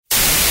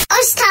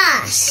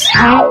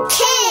Oshkosh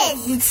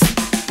Kids.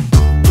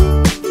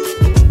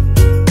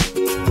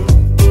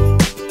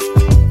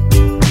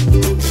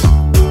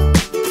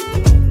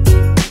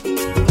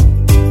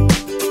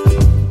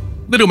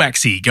 Little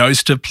Maxy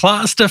goes to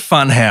Plaster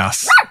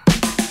Funhouse.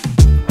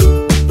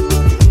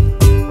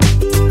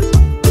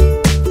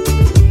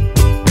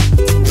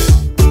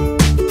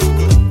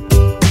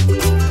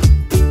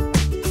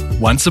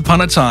 Once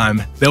upon a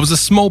time, there was a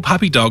small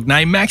puppy dog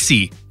named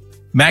Maxy.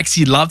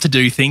 Maxy loved to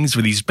do things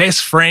with his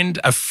best friend,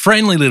 a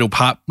friendly little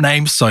pup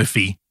named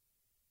Sophie.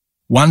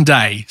 One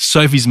day,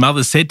 Sophie's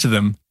mother said to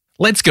them,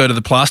 "Let's go to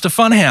the Plaster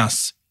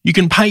Funhouse. You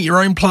can paint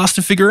your own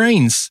plaster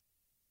figurines."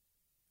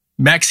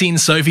 Maxy and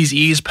Sophie's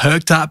ears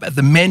perked up at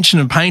the mention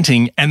of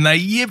painting and they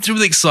yipped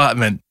with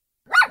excitement.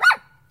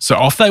 So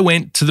off they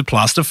went to the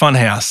Plaster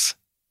Funhouse.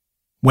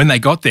 When they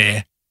got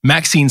there,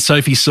 Maxy and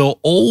Sophie saw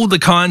all the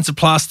kinds of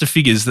plaster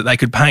figures that they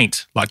could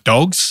paint, like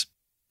dogs,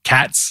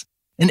 cats,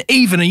 and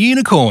even a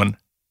unicorn.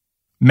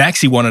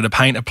 Maxy wanted to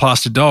paint a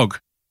plaster dog,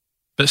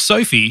 but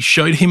Sophie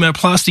showed him a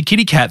plaster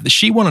kitty cat that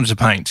she wanted to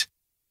paint,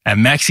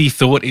 and Maxy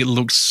thought it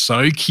looked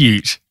so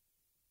cute.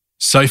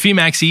 Sophie and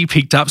Maxy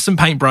picked up some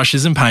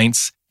paintbrushes and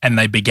paints, and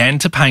they began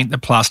to paint the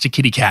plaster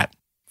kitty cat.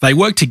 They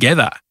worked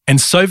together, and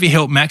Sophie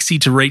helped Maxy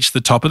to reach the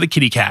top of the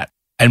kitty cat,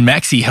 and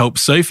Maxy helped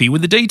Sophie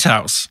with the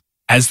details.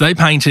 As they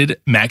painted,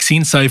 Maxy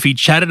and Sophie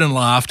chatted and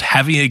laughed,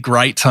 having a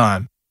great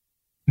time.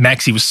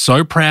 Maxy was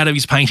so proud of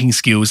his painting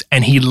skills,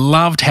 and he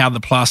loved how the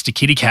plaster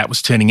kitty cat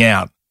was turning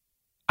out.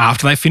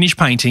 After they finished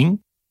painting,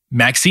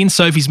 Maxy and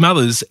Sophie's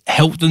mothers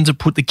helped them to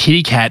put the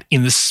kitty cat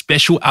in the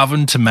special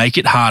oven to make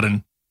it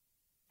harden.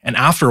 And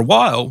after a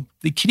while,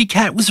 the kitty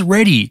cat was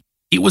ready.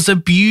 It was a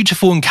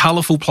beautiful and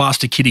colourful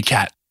plaster kitty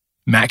cat.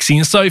 Maxy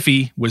and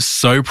Sophie were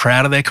so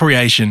proud of their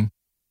creation.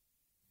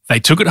 They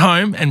took it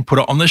home and put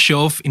it on the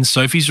shelf in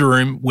Sophie's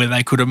room where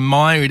they could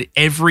admire it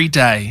every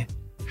day.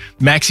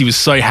 Maxy was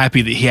so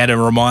happy that he had a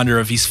reminder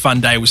of his fun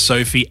day with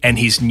Sophie and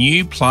his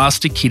new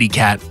plaster kitty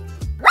cat.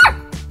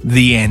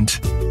 The end.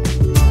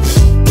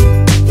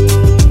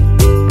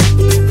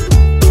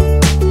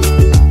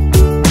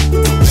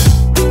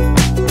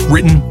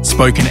 Written,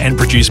 spoken and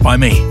produced by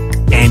me,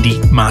 Andy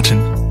Martin.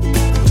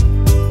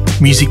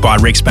 Music by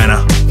Rex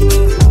Banner.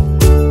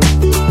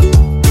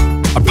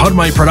 A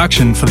Podmate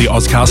production for the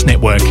Ozcast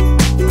Network.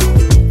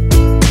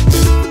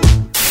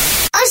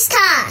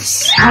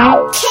 Oshkosh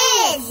Kids.